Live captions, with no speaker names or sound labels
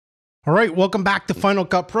All right, welcome back to Final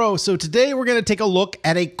Cut Pro. So today we're going to take a look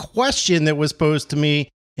at a question that was posed to me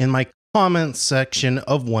in my comments section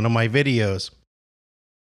of one of my videos.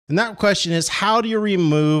 And that question is, how do you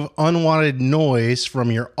remove unwanted noise from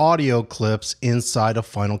your audio clips inside of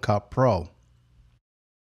Final Cut Pro?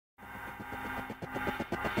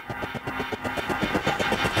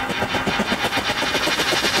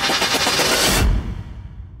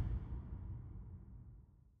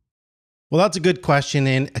 Well, that's a good question,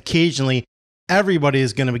 and occasionally everybody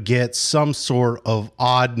is going to get some sort of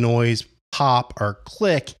odd noise, pop, or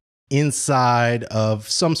click inside of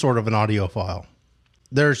some sort of an audio file.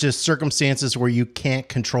 There's just circumstances where you can't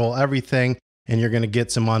control everything and you're going to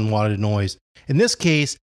get some unwanted noise. In this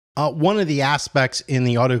case, one of the aspects in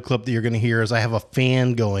the audio clip that you're going to hear is I have a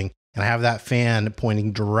fan going, and I have that fan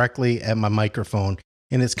pointing directly at my microphone,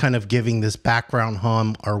 and it's kind of giving this background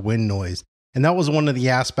hum or wind noise. And that was one of the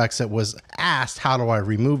aspects that was asked, how do I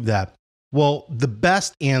remove that? Well, the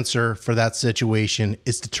best answer for that situation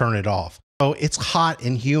is to turn it off. So it's hot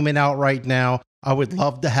and humid out right now. I would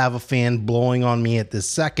love to have a fan blowing on me at this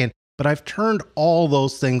second, but I've turned all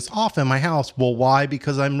those things off in my house. Well, why?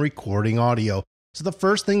 Because I'm recording audio. So the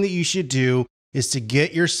first thing that you should do is to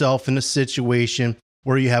get yourself in a situation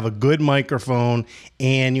where you have a good microphone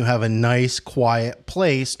and you have a nice quiet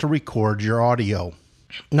place to record your audio.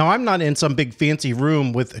 Now, I'm not in some big fancy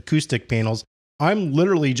room with acoustic panels. I'm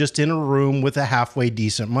literally just in a room with a halfway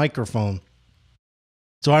decent microphone.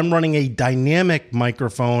 So I'm running a dynamic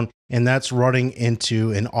microphone, and that's running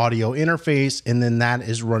into an audio interface, and then that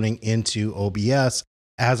is running into OBS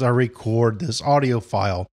as I record this audio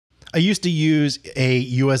file. I used to use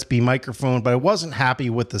a USB microphone, but I wasn't happy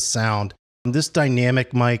with the sound. This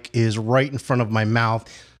dynamic mic is right in front of my mouth.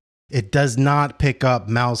 It does not pick up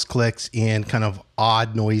mouse clicks and kind of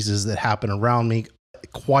odd noises that happen around me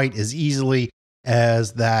quite as easily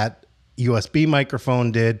as that USB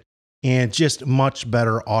microphone did, and just much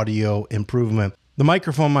better audio improvement. The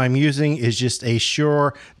microphone I'm using is just a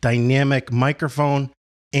Shure dynamic microphone,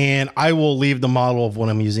 and I will leave the model of what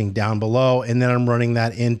I'm using down below, and then I'm running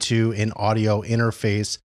that into an audio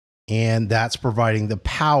interface, and that's providing the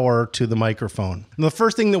power to the microphone. And the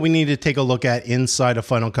first thing that we need to take a look at inside of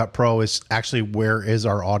Final Cut Pro is actually, where is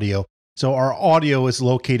our audio? So our audio is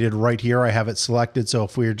located right here. I have it selected. So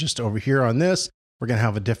if we're just over here on this, we're going to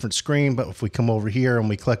have a different screen. But if we come over here and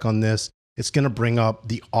we click on this, it's going to bring up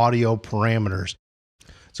the audio parameters.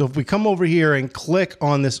 So if we come over here and click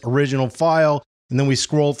on this original file, and then we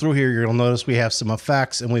scroll through here, you'll notice we have some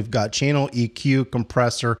effects, and we've got channel, EQ,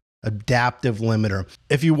 compressor, adaptive limiter.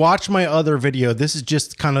 If you watch my other video, this is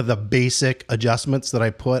just kind of the basic adjustments that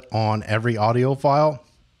I put on every audio file.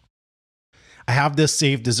 I have this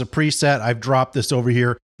saved as a preset. I've dropped this over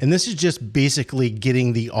here, and this is just basically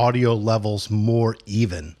getting the audio levels more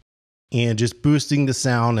even and just boosting the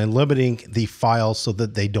sound and limiting the files so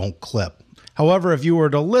that they don't clip. However, if you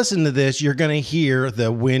were to listen to this, you're going to hear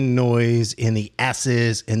the wind noise in the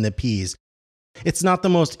S's and the P's. It's not the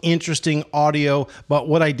most interesting audio, but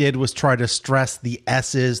what I did was try to stress the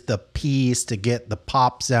S's, the P's to get the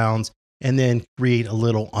pop sounds, and then create a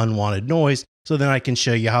little unwanted noise, so then I can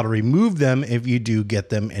show you how to remove them if you do get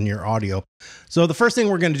them in your audio. So the first thing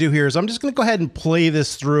we're going to do here is I'm just going to go ahead and play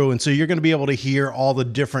this through, and so you're going to be able to hear all the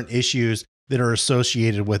different issues that are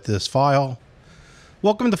associated with this file.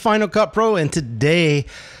 Welcome to Final Cut Pro, and today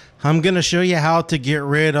I'm going to show you how to get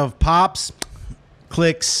rid of pops,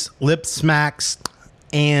 clicks, lip smacks,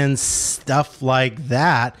 and stuff like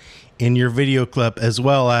that in your video clip, as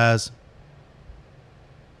well as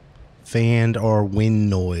fan or wind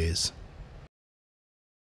noise.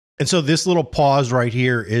 And so this little pause right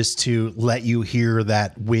here is to let you hear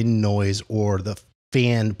that wind noise or the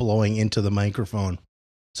fan blowing into the microphone.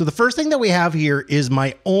 So the first thing that we have here is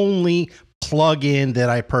my only plugin that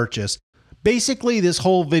I purchased. Basically, this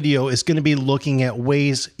whole video is going to be looking at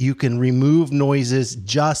ways you can remove noises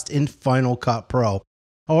just in Final Cut Pro.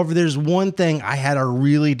 However, there's one thing I had a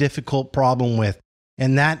really difficult problem with,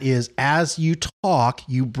 and that is as you talk,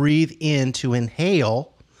 you breathe in to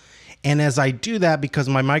inhale. And as I do that, because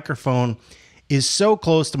my microphone is so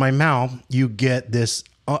close to my mouth, you get this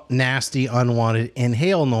nasty, unwanted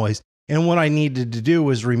inhale noise. And what I needed to do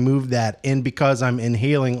was remove that. And because I'm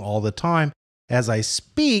inhaling all the time as I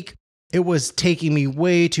speak, it was taking me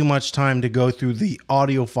way too much time to go through the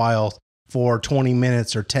audio files for 20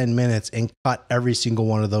 minutes or 10 minutes and cut every single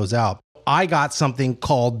one of those out. I got something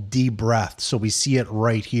called DeBreath. So we see it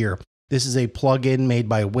right here. This is a plugin made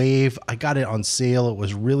by Wave. I got it on sale. It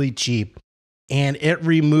was really cheap, and it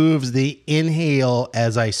removes the inhale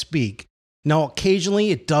as I speak. Now,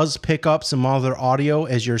 occasionally it does pick up some other audio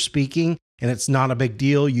as you're speaking, and it's not a big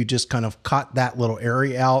deal. You just kind of cut that little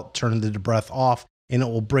area out, turn the DeBreath off, and it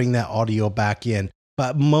will bring that audio back in.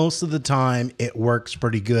 But most of the time it works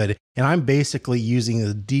pretty good. And I'm basically using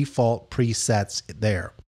the default presets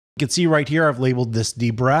there. You can see right here, I've labeled this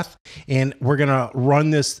DeBreath, and we're gonna run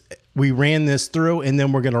this. We ran this through, and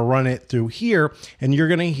then we're gonna run it through here, and you're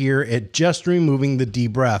gonna hear it just removing the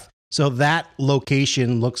DeBreath. So that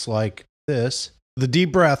location looks like this. The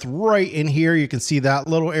DeBreath right in here, you can see that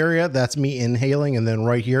little area, that's me inhaling, and then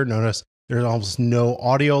right here, notice there's almost no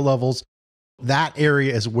audio levels. That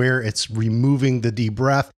area is where it's removing the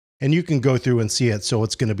DeBreath, and you can go through and see it. So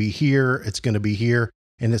it's gonna be here, it's gonna be here,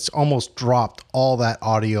 and it's almost dropped all that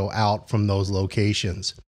audio out from those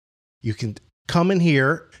locations. You can come in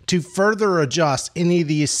here to further adjust any of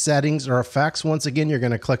these settings or effects. Once again, you're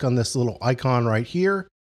gonna click on this little icon right here,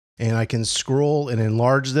 and I can scroll and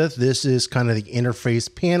enlarge this. This is kind of the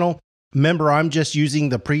interface panel. Remember, I'm just using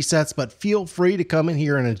the presets, but feel free to come in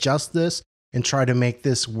here and adjust this and try to make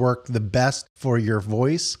this work the best for your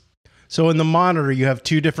voice. So in the monitor, you have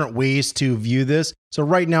two different ways to view this. So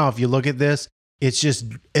right now, if you look at this, it's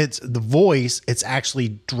the voice, it's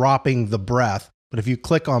actually dropping the breath. But if you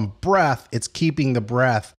click on breath, it's keeping the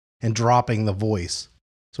breath and dropping the voice.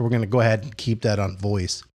 So we're gonna go ahead and keep that on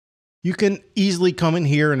voice. You can easily come in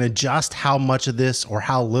here and adjust how much of this or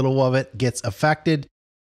how little of it gets affected.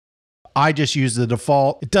 I just use the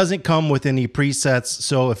default. It doesn't come with any presets.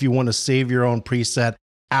 So if you want to save your own preset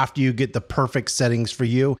after you get the perfect settings for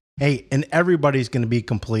you, hey, and everybody's going to be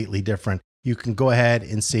completely different. You can go ahead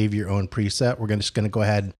and save your own preset. We're just going to go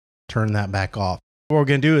ahead and turn that back off. What we're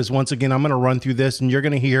going to do is, once again, I'm going to run through this, and you're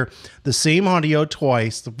going to hear the same audio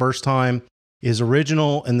twice. The first time is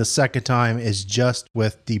original, and the second time is just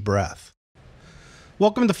with DeBreath.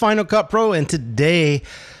 Welcome to Final Cut Pro, and today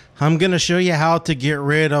I'm going to show you how to get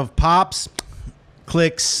rid of pops,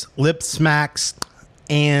 clicks, lip smacks,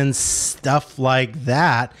 and stuff like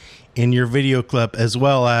that in your video clip, as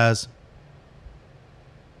well as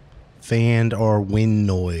fan or wind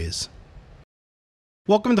noise.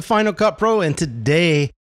 Welcome to Final Cut Pro, and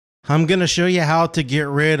today I'm going to show you how to get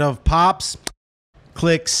rid of pops,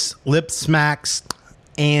 clicks, lip smacks,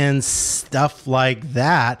 and stuff like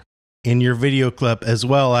that in your video clip, as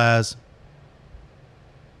well as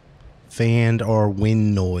fan or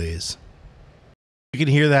wind noise. You can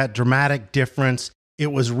hear that dramatic difference.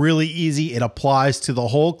 It was really easy. It applies to the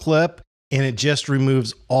whole clip, and it just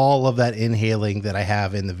removes all of that inhaling that I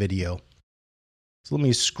have in the video. So let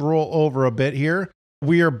me scroll over a bit here.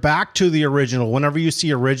 We are back to the original. Whenever you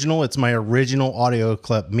see original, it's my original audio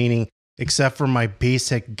clip, meaning except for my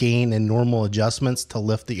basic gain and normal adjustments to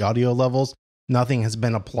lift the audio levels, nothing has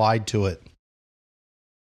been applied to it.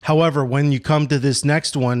 However, when you come to this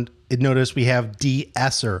next one, notice we have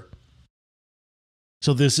de-esser.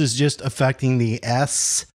 So this is just affecting the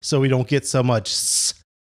S, so we don't get so much S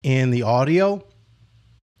in the audio.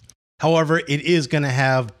 However, it is going to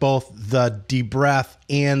have both the DeBreath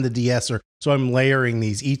and the de-esser. So I'm layering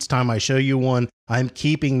these. Each time I show you one, I'm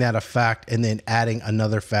keeping that effect and then adding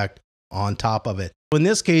another effect on top of it. In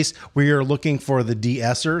this case, we are looking for the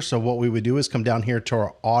de-esser. So what we would do is come down here to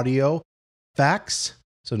our audio effects.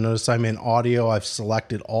 So notice I'm in audio. I've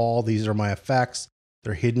selected all. These are my effects.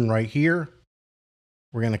 They're hidden right here.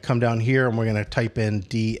 We're going to come down here and we're going to type in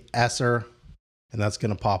de-esser, and that's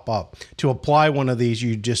going to pop up. To apply one of these,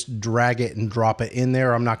 you just drag it and drop it in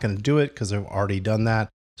there. I'm not going to do it because I've already done that.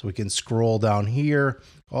 So we can scroll down here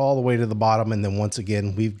all the way to the bottom, and then once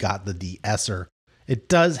again, we've got the de-esser. It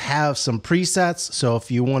does have some presets, so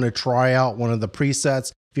if you want to try out one of the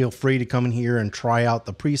presets, feel free to come in here and try out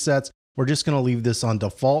the presets. We're just going to leave this on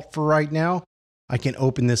default for right now. I can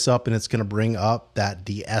open this up and it's going to bring up that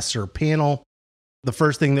de-esser panel. The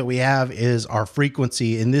first thing that we have is our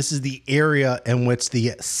frequency, and this is the area in which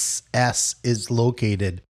the S is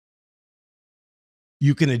located.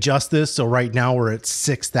 You can adjust this. So right now we're at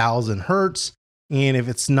 6,000 Hertz. And if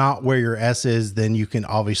it's not where your S is, then you can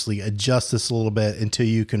obviously adjust this a little bit until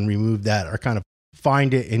you can remove that or kind of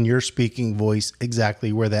find it in your speaking voice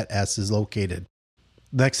exactly where that S is located.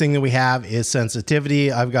 Next thing that we have is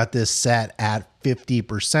sensitivity. I've got this set at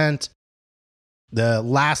 50%. The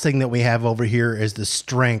last thing that we have over here is the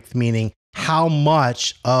strength, meaning how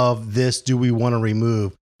much of this do we want to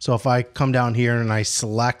remove? So if I come down here and I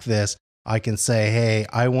select this, I can say, hey,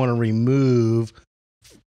 I want to remove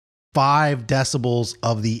 5 decibels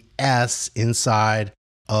of the S inside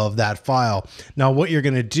of that file. Now, what you're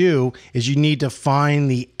going to do is you need to find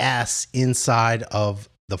the S inside of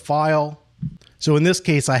the file. So in this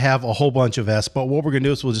case, I have a whole bunch of S, but what we're going to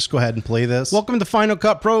do is we'll just go ahead and play this. Welcome to Final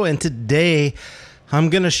Cut Pro, and today I'm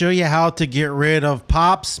going to show you how to get rid of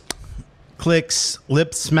pops, clicks,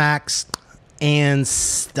 lip smacks, and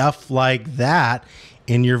stuff like that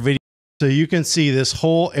in your video. So you can see this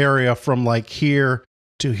whole area from like here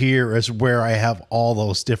to here is where I have all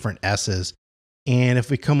those different S's. And if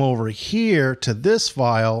we come over here to this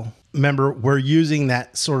file, remember we're using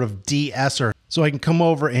that sort of de-esser. So I can come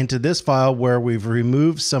over into this file where we've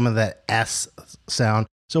removed some of that S sound.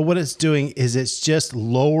 So what it's doing is it's just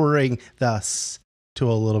lowering the S to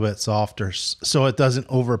a little bit softer so it doesn't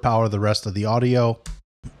overpower the rest of the audio.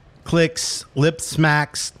 Clicks, lip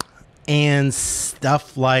smacks, and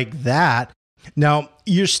stuff like that. Now,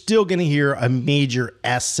 you're still going to hear a major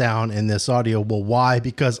S sound in this audio. Well, why?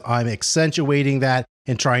 Because I'm accentuating that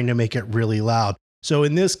and trying to make it really loud. So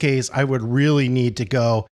in this case, I would really need to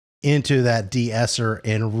go into that de-esser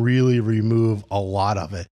and really remove a lot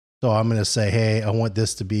of it. So I'm going to say, hey, I want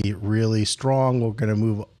this to be really strong. We're going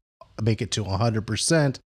to make it to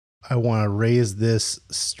 100%. I want to raise this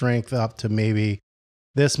strength up to maybe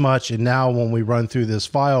this much. And now when we run through this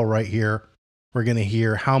file right here, we're going to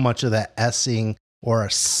hear how much of that S-ing or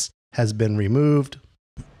S has been removed.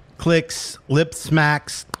 Clicks, lip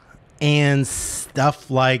smacks, and stuff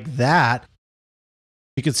like that.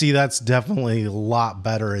 You can see that's definitely a lot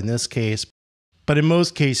better in this case. But in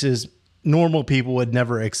most cases, normal people would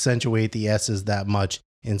never accentuate the S's that much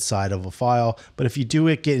inside of a file. But if you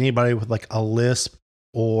do get anybody with like a lisp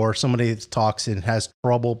or somebody that talks and has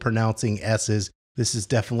trouble pronouncing S's, this is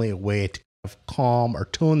definitely a way to calm or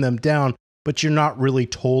tone them down, but you're not really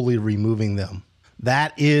totally removing them.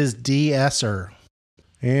 That is de-esser.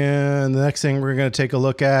 And the next thing we're going to take a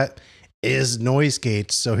look at is noise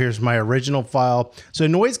gates. So here's my original file. So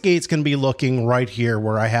noise gates can be looking right here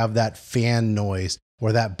where I have that fan noise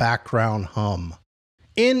or that background hum.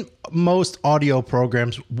 In most audio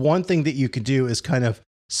programs, one thing that you can do is kind of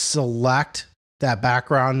select that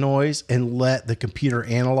background noise and let the computer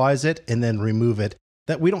analyze it and then remove it.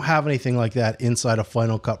 That we don't have anything like that inside of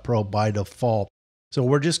Final Cut Pro by default. So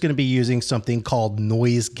we're just going to be using something called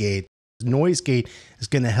noise gate. Noise gate is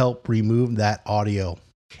going to help remove that audio.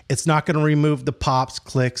 It's not going to remove the pops,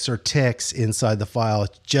 clicks, or ticks inside the file.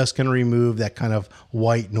 It's just going to remove that kind of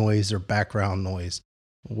white noise or background noise.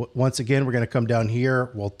 Once again, we're going to come down here.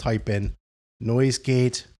 We'll type in noise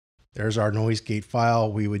gate. There's our noise gate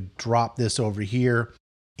file. We would drop this over here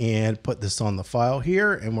and put this on the file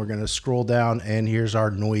here. And we're going to scroll down and here's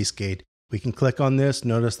our noise gate. We can click on this.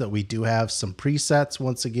 Notice that we do have some presets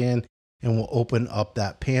once again, and we'll open up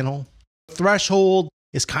that panel. Threshold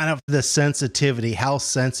is kind of the sensitivity. How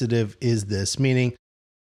sensitive is this? Meaning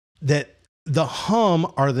that the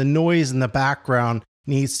hum or the noise in the background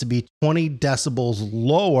needs to be 20 decibels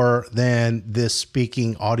lower than this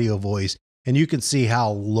speaking audio voice. And you can see how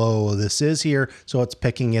low this is here. So it's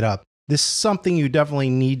picking it up. This is something you definitely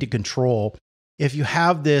need to control. If you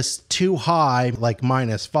have this too high, like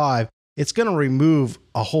 -5, it's going to remove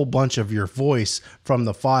a whole bunch of your voice from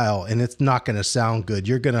the file and it's not going to sound good.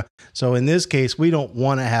 So in this case, we don't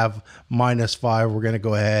want to have -5. We're going to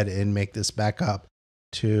go ahead and make this back up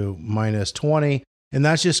to -20. And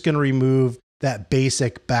that's just going to remove that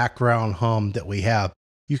basic background hum that we have.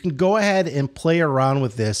 You can go ahead and play around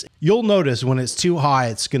with this. You'll notice when it's too high,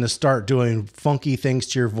 it's going to start doing funky things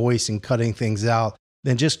to your voice and cutting things out.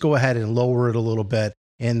 Then just go ahead and lower it a little bit.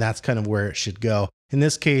 And that's kind of where it should go. In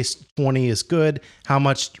this case, 20 is good. How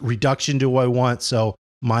much reduction do I want? So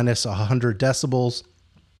 -100 decibels.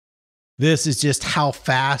 This is just how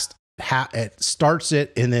fast it starts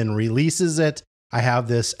it and then releases it. I have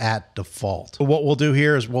this at default. So what we'll do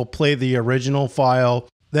here is we'll play the original file.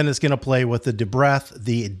 Then it's going to play with the DeBreath,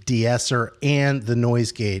 the de-esser, and the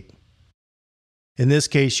noise gate. In this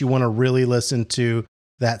case, you want to really listen to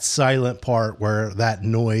that silent part where that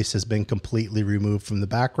noise has been completely removed from the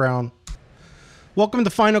background. Welcome to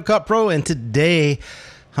Final Cut Pro, and today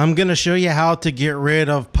I'm going to show you how to get rid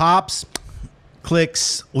of pops,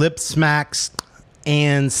 clicks, lip smacks,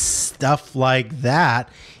 and stuff like that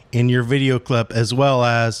in your video clip, as well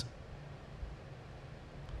as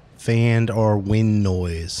fan or wind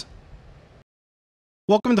noise.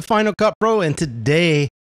 Welcome to Final Cut Pro, and today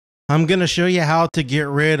I'm going to show you how to get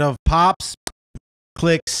rid of pops,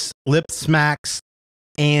 clicks, lip smacks,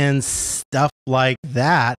 and stuff like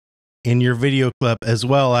that in your video clip, as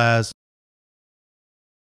well as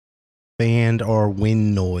fan or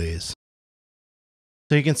wind noise.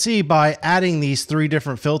 So you can see by adding these 3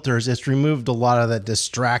 different filters, it's removed a lot of that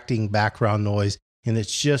distracting background noise, and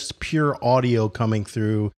it's just pure audio coming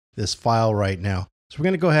through this file right now. So we're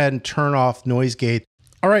going to go ahead and turn off noise gate.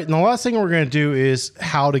 All right, and the last thing we're going to do is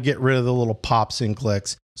how to get rid of the little pops and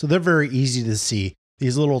clicks. So they're very easy to see.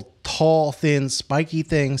 These little tall, thin, spiky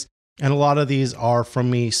things. And a lot of these are from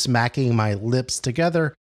me smacking my lips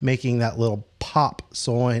together, making that little pop.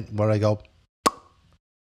 So when I go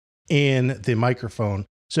in the microphone.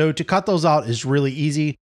 So to cut those out is really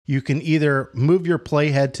easy. You can either move your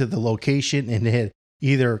playhead to the location and hit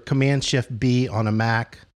either Command-Shift-B on a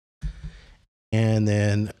Mac and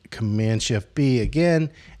then Command-Shift-B again,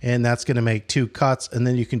 and that's going to make 2 cuts, and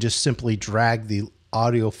then you can just simply drag the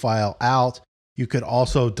audio file out. You could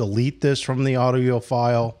also delete this from the audio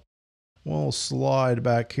file. We'll slide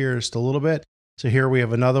back here just a little bit. So here we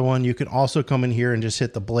have another one. You can also come in here and just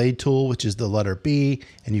hit the blade tool, which is the letter B,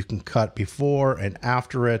 and you can cut before and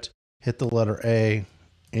after it, hit the letter A,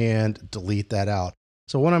 and delete that out.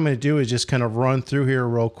 So what I'm going to do is just kind of run through here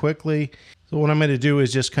real quickly. So what I'm going to do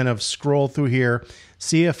is just kind of scroll through here,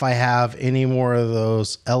 see if I have any more of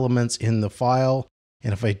those elements in the file.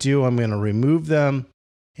 And if I do, I'm going to remove them,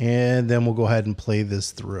 and then we'll go ahead and play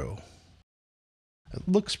this through. It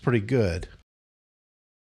looks pretty good.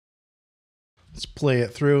 Let's play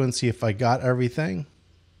it through and see if I got everything.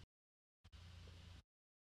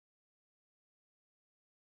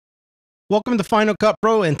 Welcome to Final Cut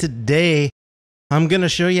Pro, and today I'm going to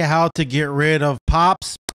show you how to get rid of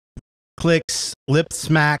pops, clicks, lip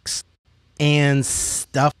smacks, and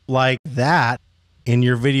stuff like that in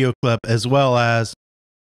your video clip, as well as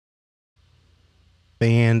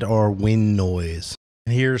band or wind noise.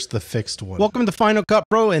 And here's the fixed one. Welcome to Final Cut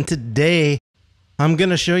Pro, and today I'm going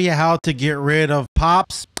to show you how to get rid of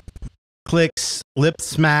pops, clicks, lip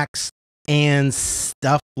smacks, and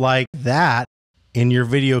stuff like that in your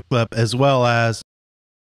video clip, as well as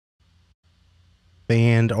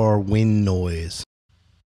band or wind noise.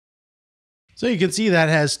 So you can see that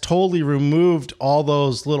has totally removed all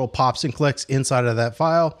those little pops and clicks inside of that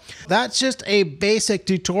file. That's just a basic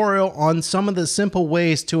tutorial on some of the simple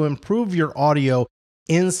ways to improve your audio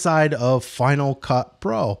inside of Final Cut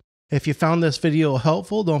Pro. If you found this video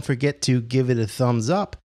helpful, don't forget to give it a thumbs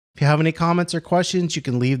up. If you have any comments or questions, you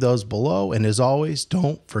can leave those below. And as always,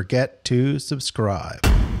 don't forget to subscribe.